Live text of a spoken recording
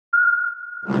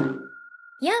Yum,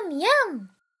 yum!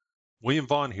 William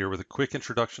Vaughn here with a quick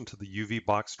introduction to the UV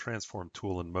Box Transform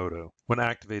tool in MODO. When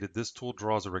activated, this tool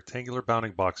draws a rectangular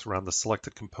bounding box around the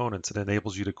selected components and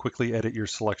enables you to quickly edit your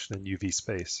selection in UV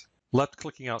space.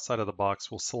 Left-clicking outside of the box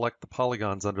will select the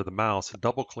polygons under the mouse, and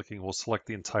double-clicking will select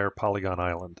the entire polygon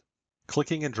island.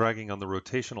 Clicking and dragging on the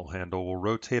rotational handle will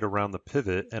rotate around the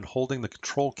pivot, and holding the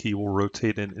Control key will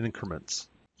rotate in increments.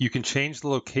 You can change the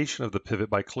location of the pivot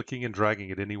by clicking and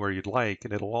dragging it anywhere you'd like,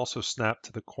 and it'll also snap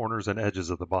to the corners and edges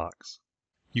of the box.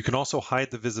 You can also hide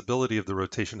the visibility of the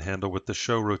rotation handle with the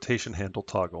Show Rotation Handle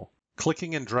toggle.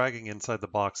 Clicking and dragging inside the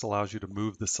box allows you to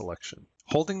move the selection.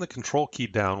 Holding the Control key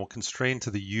down will constrain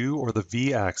to the U or the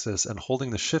V axis, and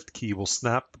holding the Shift key will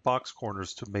snap the box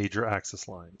corners to major axis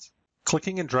lines.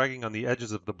 Clicking and dragging on the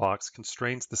edges of the box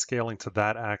constrains the scaling to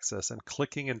that axis, and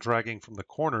clicking and dragging from the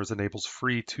corners enables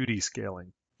free 2D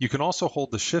scaling. You can also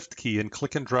hold the Shift key and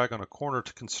click and drag on a corner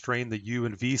to constrain the U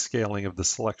and V scaling of the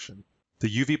selection. The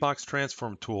UV Box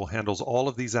Transform tool handles all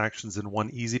of these actions in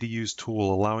one easy-to-use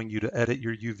tool, allowing you to edit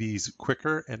your UVs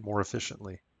quicker and more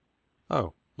efficiently.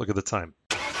 Oh, look at the time.